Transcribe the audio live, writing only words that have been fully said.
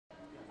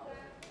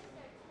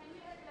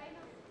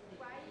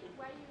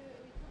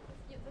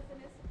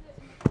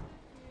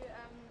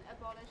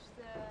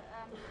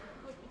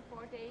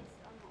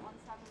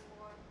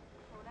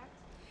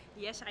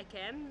Yes, I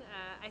can.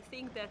 I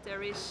think that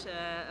there is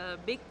a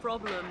big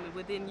problem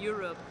within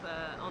Europe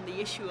on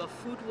the issue of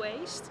food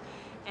waste,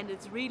 and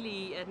it's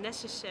really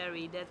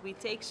necessary that we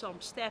take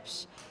some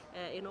steps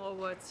in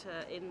order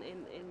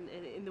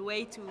in the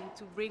way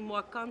to bring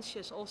more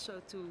conscious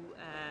also to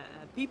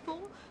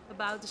people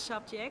about the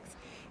subject,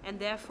 and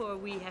therefore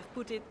we have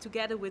put it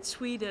together with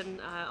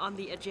Sweden on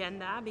the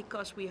agenda,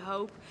 because we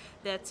hope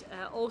that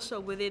also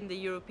within the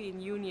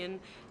European Union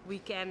we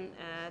can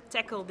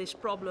tackle this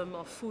problem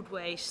of food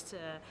waste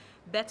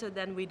better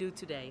than we do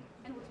today.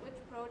 And with which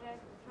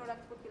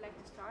product would you like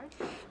to start?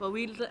 Well,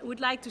 we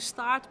would like to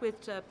start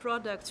with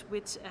products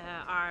which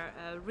are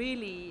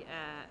really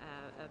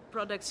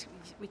products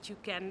which you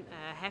can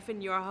have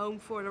in your home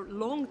for a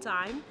long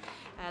time,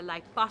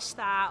 like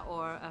pasta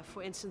or,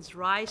 for instance,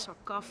 rice or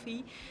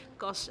coffee,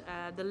 because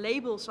the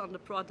labels on the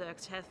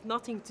products have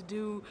nothing to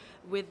do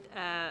with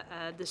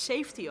the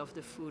safety of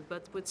the food,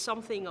 but with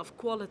something of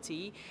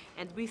quality.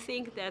 And we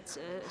think that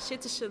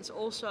citizens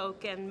also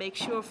can make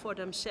sure for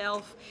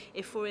themselves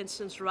if, for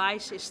instance,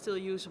 rice is still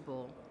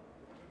usable.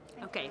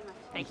 Okay,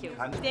 thank you.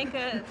 Ich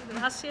denke,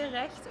 du hast sehr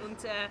recht, und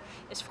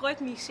es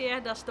freut mich sehr,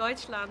 dass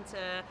Deutschland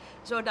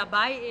so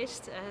dabei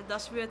ist.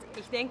 Das wird,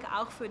 ich denke,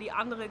 auch für die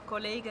anderen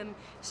Kollegen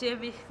sehr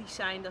wichtig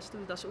sein, dass du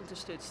das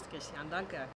unterstützt, Christian. Danke.